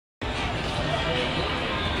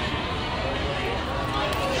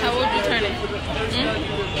turning?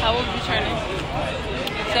 How old you turning?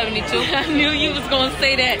 72. I knew you was gonna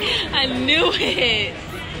say that. I knew it.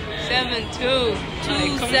 72.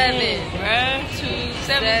 27. Bruh.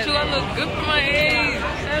 72. I look good for my age.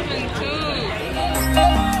 72.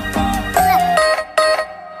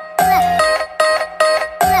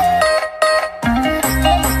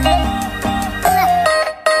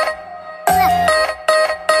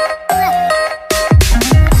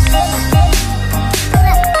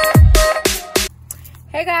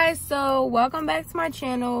 Hey guys, so welcome back to my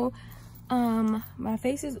channel. My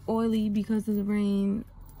face is oily because of the rain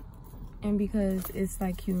and because it's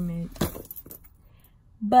like humid,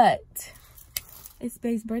 but it's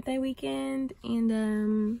Bae'S birthday weekend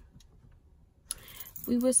and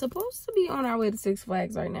we were supposed to be on our way to Six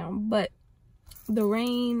Flags right now, but the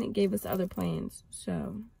rain gave us other plans,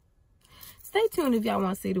 so stay tuned if y'all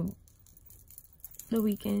want to see the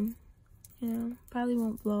weekend. You know, probably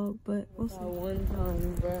won't vlog, but we'll see. One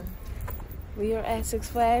time, bro. We are at Six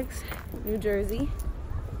Flags, New Jersey.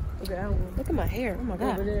 Look at my hair. Oh my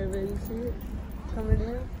god. Over there, baby. See it? Coming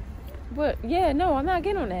down? But yeah, no, I'm not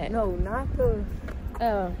getting on that. No, not the.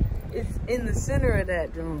 It's in the center of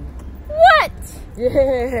that drum. What?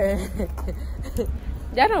 Yeah.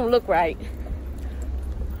 That don't look right.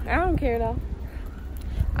 I don't care though.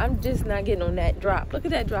 I'm just not getting on that drop. Look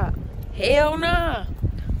at that drop. Hell nah.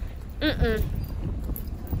 Mm-mm.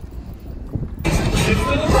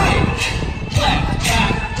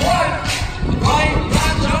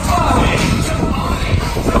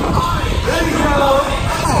 Ready, go.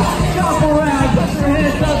 Jump around, put your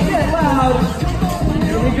hands up, get loud.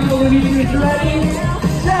 Here we go, when you get ready.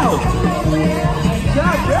 Go.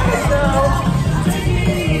 Got ready, go.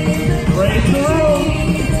 Ready to roll.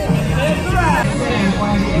 That's right.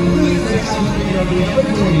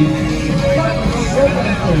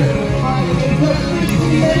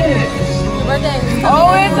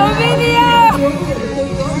 Oh, it's a video!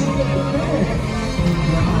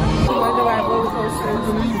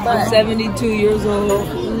 I'm 72 years old.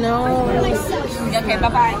 No. Okay,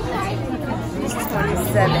 bye-bye.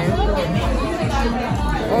 27.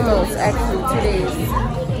 Almost, actually, 2 days.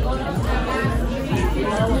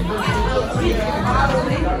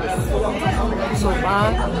 So,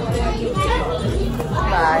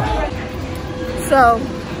 Bye. So,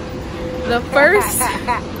 the first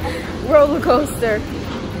roller coaster,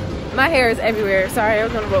 my hair is everywhere. Sorry, I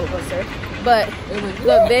was on a roller coaster. But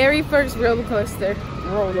the very first roller coaster,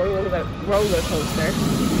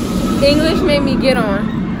 English made me get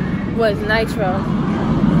on was Nitro.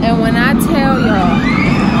 And when I tell y'all,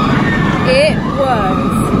 it was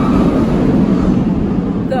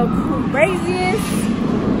the craziest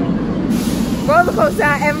roller coaster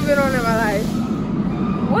I ever been on in my life.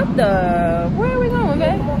 What the? Where are we going,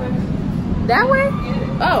 babe? That way?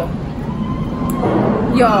 Oh.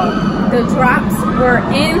 Y'all, the drops were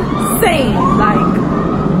insane. Like,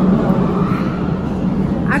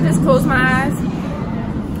 I just closed my eyes.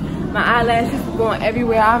 My eyelashes were going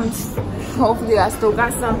everywhere. Hopefully I still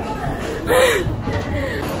got some.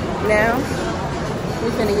 Now, we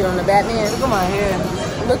finna get on the Batman. look at my hair.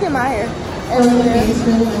 Look at my hair. Everywhere.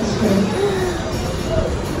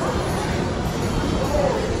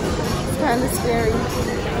 Kind of scary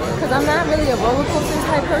because I'm not really a roller coaster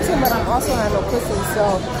type person, but I'm also not no pussy,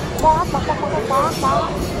 so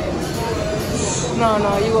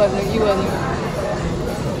No, you wasn't.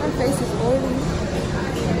 my face is oily,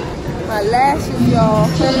 my lashes, y'all.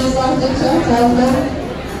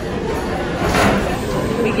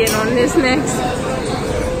 We getting on this next.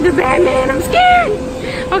 The Batman, I'm scared.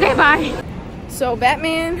 Okay, bye. So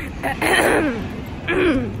Batman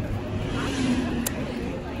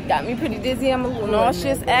got me pretty dizzy. I'm a little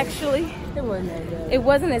nauseous, actually. It wasn't that bad. It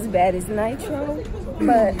wasn't as bad as Nitro,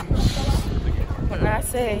 but when I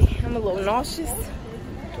say I'm a little nauseous,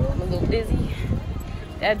 I'm a little dizzy,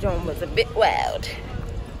 that joint was a bit wild.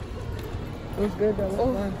 It was good though. It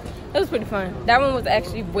was fun. It was pretty fun. That one was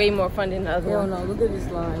actually way more fun than the other Hell one. no, look at this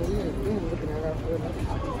line. We were looking at our foot.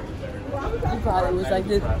 You probably was like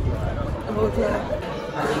this the whole time.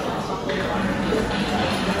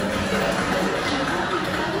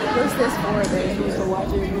 What's this for, babe? You used to watch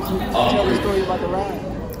it, you used to tell the story about the ride.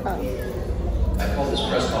 Oh. I called this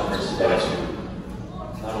press conference today to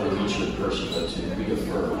not only meet you in person, but to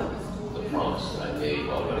reaffirm the promise that I made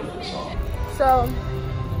while running for this office. So,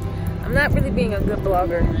 I'm not really being a good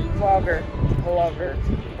vlogger,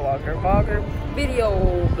 video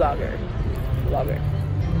blogger.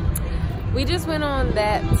 We just went on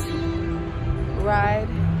that ride,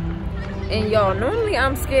 and y'all, normally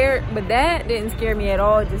I'm scared, but that didn't scare me at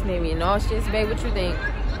all. It just made me nauseous. Babe, what you think?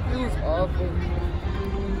 It was awful.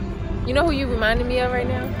 You know who you reminded me of right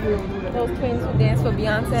now? Those twins who dance for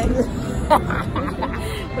Beyonce.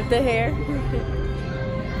 With the hair.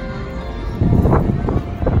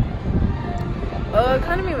 Oh, it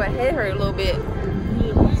kind of made my head hurt a little bit.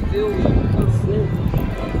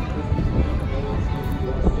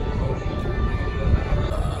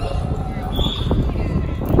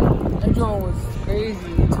 That joint was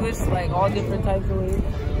crazy. It twists like all different types of ways.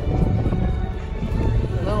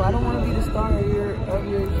 No, I don't want to be the star of your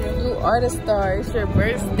show. You are the star. It's your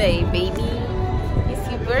birthday, baby. It's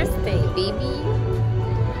your birthday, baby.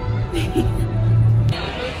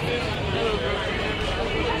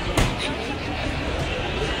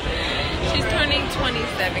 She's turning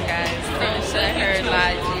 27, guys. Don't let her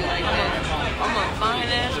lie to you like that. I'm a fine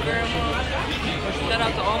ass grandma. Shout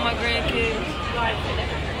out to all my grandkids.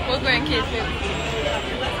 What grandkids?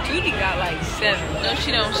 Judy got like 7. No,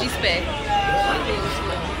 she don't. She's spec.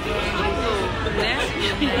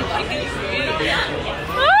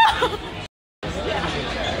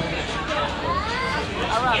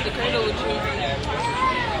 I robbed the cradle with you.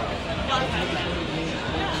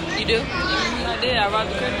 You do? I did. I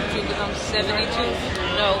robbed the cradle with you because I'm 72.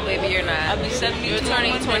 No, baby, you're not. I'll be 72. You're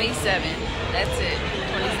turning 27. That's it.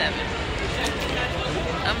 27.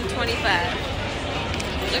 I'm 25.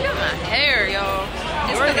 Look at my hair, y'all.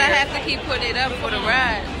 It's because I have to keep putting it up for the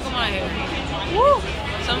ride. Look at my hair. Woo!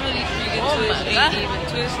 Some of these freaking twists ain't even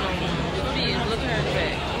twists no more. Look at her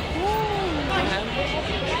back.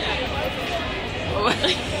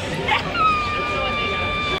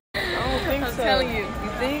 I don't think so. I'm telling you.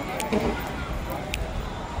 You think?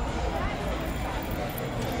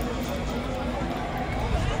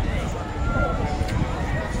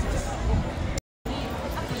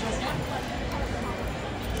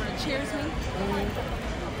 Cheers me.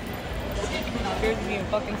 Cheers to being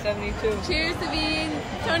fucking 72. Cheers to being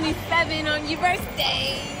 27 on your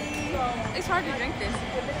birthday. It's hard to drink this.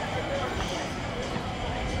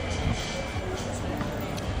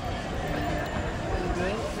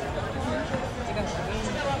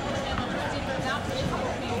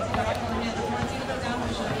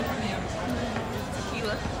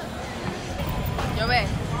 Tequila. Yo, babe.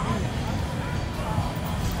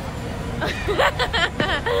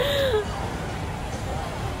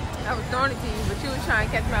 I was throwing it to you, but you was trying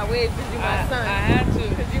to catch my wave because you're my son. I had to.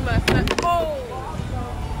 Because you're my son. Oh!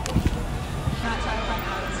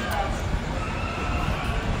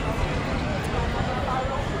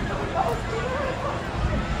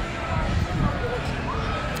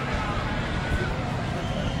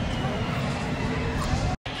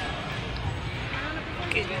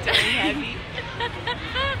 Can you tell me happy?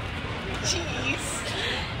 Jeez.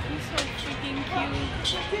 He's so freaking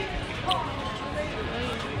cute.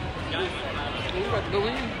 We're about to go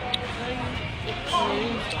in.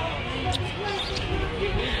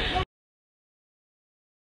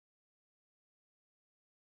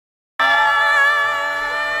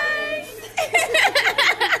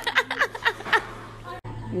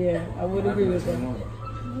 Yeah, I would agree with that.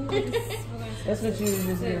 That's what you was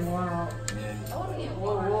just getting wild.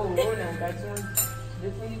 Whoa, now. Got some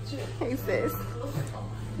different shit. Hey, sis.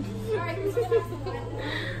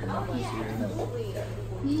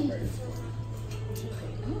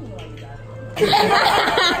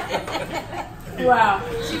 Wow.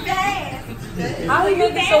 She bad. How do you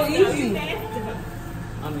make it so easy?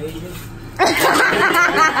 I'm Asian.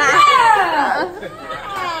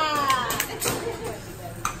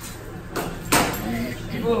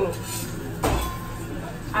 Boom.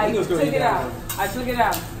 I took it out. I took it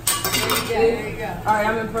out. There you go. All right,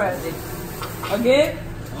 I'm impressed. Again?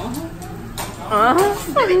 Oh!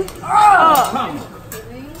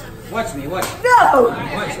 Watch me. No!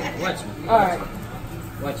 Watch me. All right.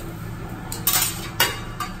 Watch me.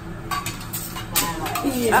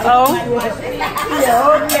 Uh-oh.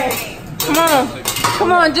 Yeah, okay.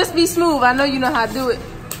 Come on, just be smooth. I know you know how to do it.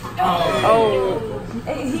 Oh.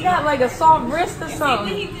 Hey, he got like a soft wrist or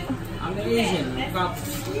something. I'm the Asian.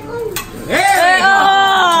 Hey!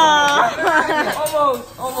 Oh!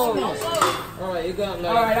 Almost. Alright, you got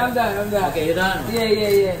like... Alright, I'm done. Okay, you done?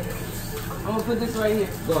 Yeah. I'm gonna put this right here.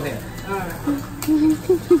 Go ahead. Alright.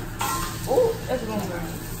 Oh, that's going to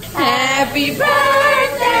Happy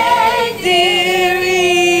birthday, dear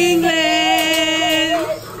England.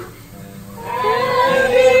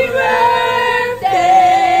 Happy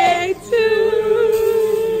birthday to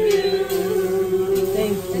you.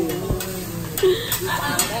 Thank you.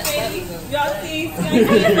 Y'all see?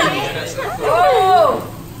 Oh!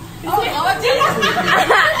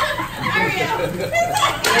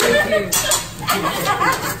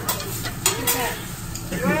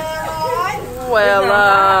 Well,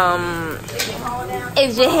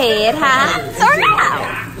 Is your head high? Turn out.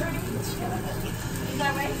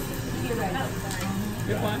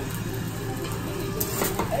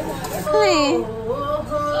 Clean.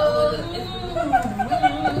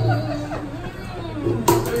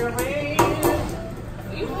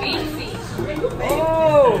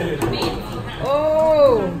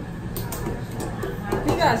 Oh,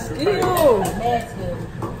 he got skills. That's good.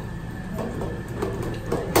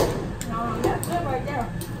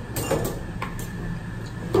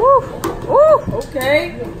 Woo, woo. Okay.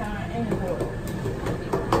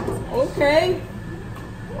 Okay.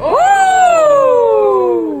 Oh.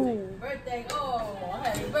 Birthday. Oh,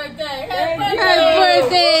 happy birthday. Happy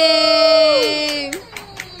birthday.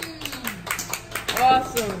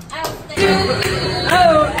 Awesome. Outstanding.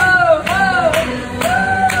 Oh.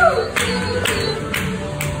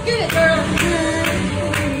 Get it, girl.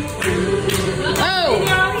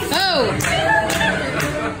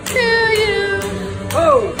 To you.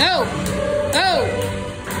 Oh.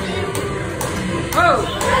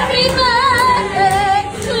 Happy birthday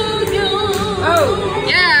to you. Oh.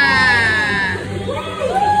 Yeah.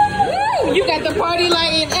 Woo, you got the party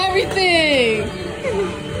light and everything.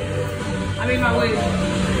 I'm in my way.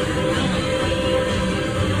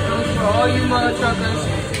 For all you mother truckers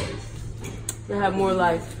to have more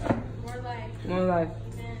life. More life.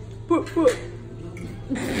 Put.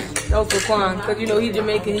 That was for Quan, because you know he's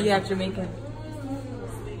Jamaican, he half Jamaican.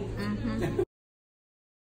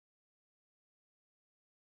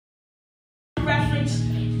 Reference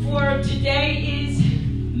for today is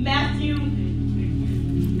Matthew.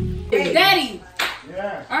 Daddy!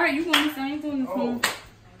 Yeah. Alright, you want to say anything on the phone?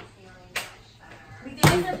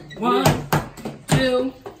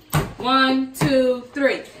 1, 2,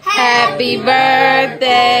 3. Happy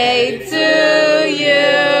birthday to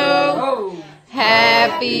you. Oh.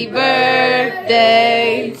 Happy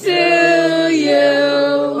birthday to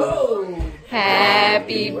you.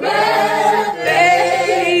 Happy birthday,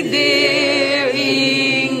 dear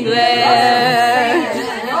England.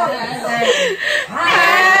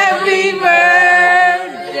 Happy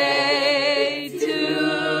birthday to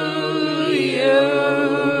you.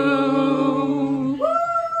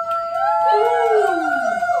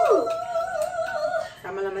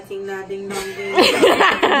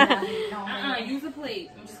 Use a plate.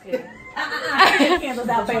 I'm just kidding. Candles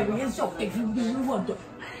out, baby. It's so if you really want to.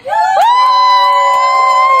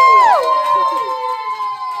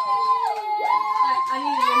 I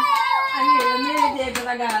need a minute there because I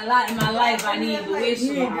got a lot in my life I need to wish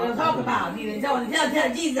you. We'll talk about it. Tell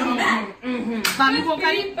Jesus on that.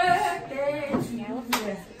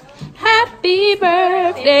 Happy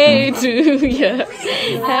birthday to you.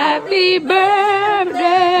 Happy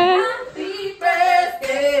birthday.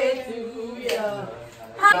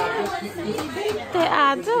 That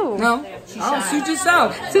I do. No. Oh, shoot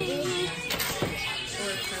yourself.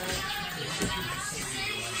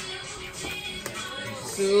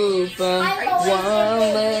 Superwoman.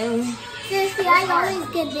 Sissy, I always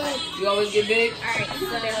get big. You always get big? Alright, so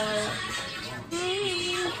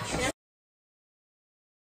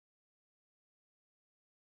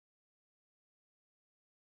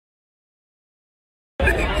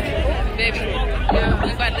Baby, we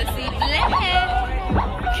about to see Dnette.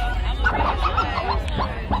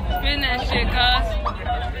 Spin that shit, cuz.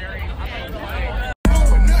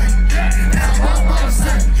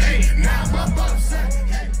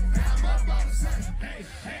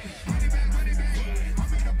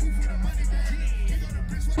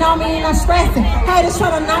 Know me and I'm stressing. Haters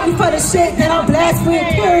trying to knock me for the shit that I'm blessed with,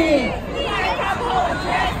 period.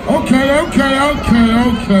 Okay.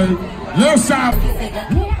 Yes, I.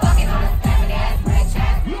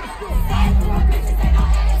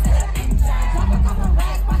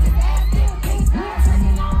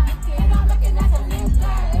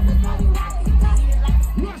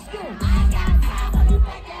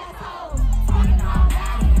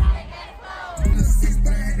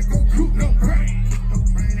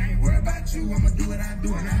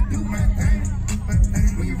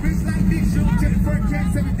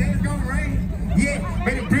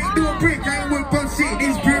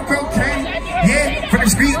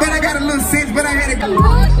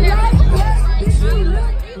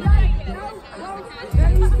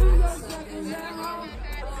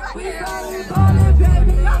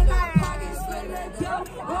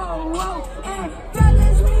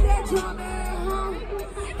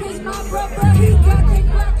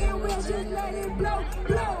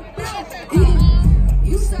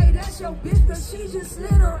 You say that's your bitch, but she just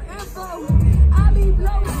slid her info. I be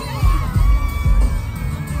blowing.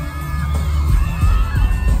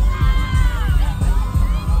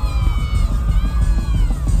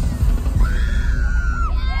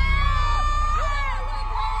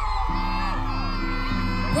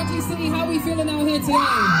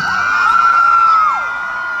 GTA.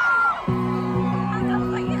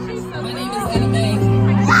 My name is Lynaie.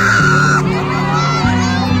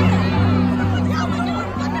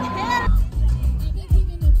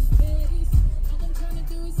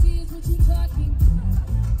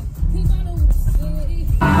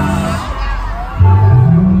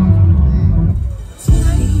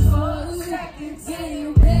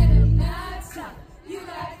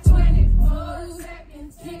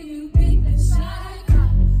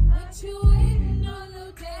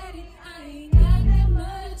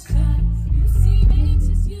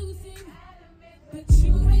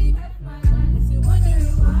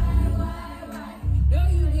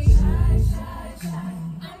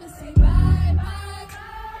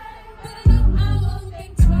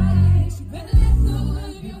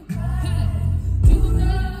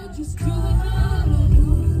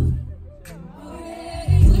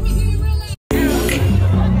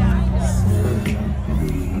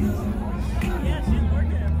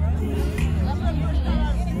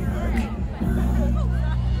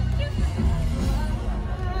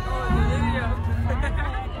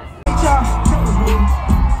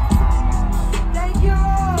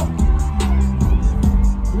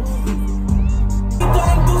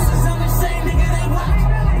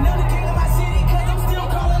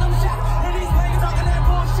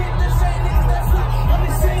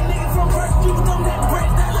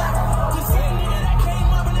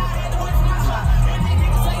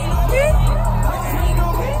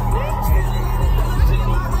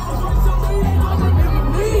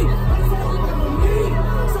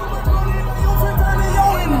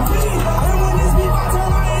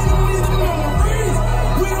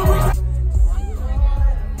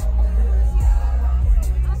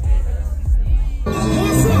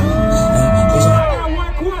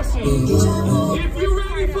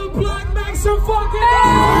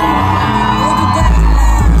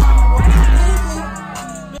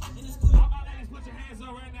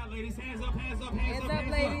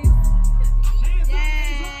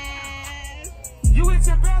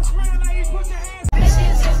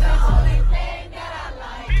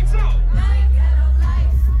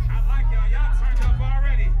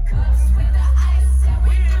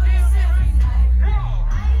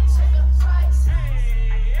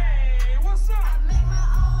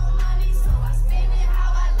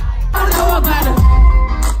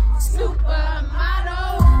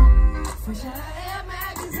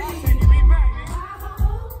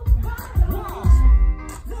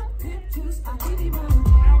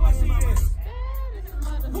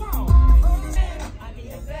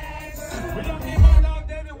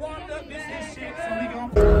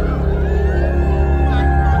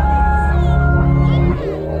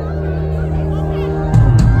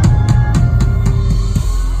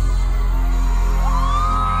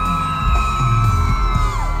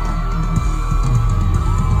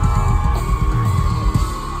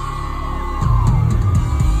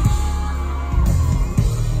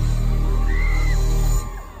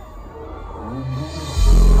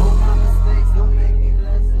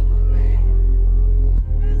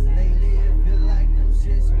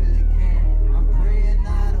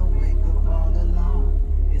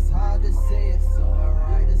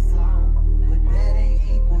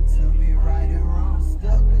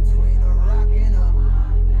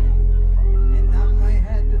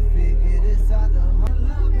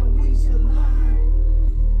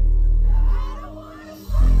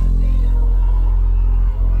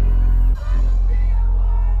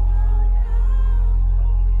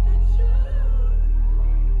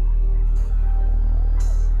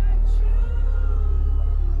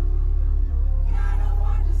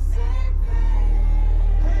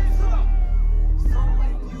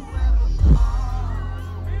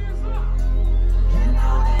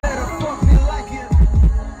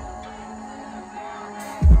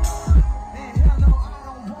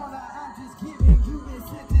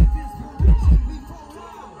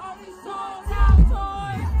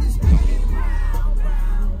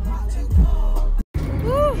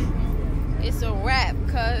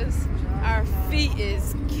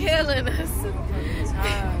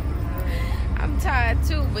 I'm tired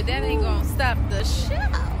too, but that ain't gonna stop the show.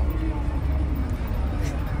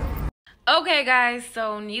 Okay guys,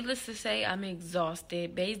 so needless to say, I'm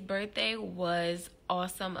exhausted. Bae's birthday was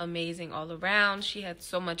awesome, amazing all around. She had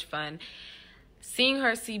so much fun. Seeing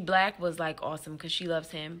her see Black was like awesome because she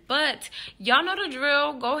loves him. But y'all know the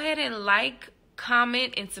drill. Go ahead and like,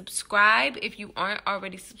 comment, and subscribe if you aren't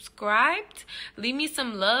already subscribed. Leave me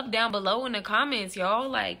some love down below in the comments, y'all.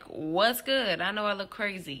 Like, what's good? I know I look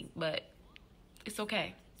crazy, but it's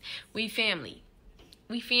okay. We family.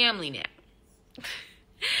 We family now.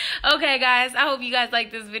 Okay, guys, I hope you guys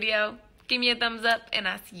like this video. Give me a thumbs up, and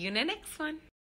I'll see you in the next one.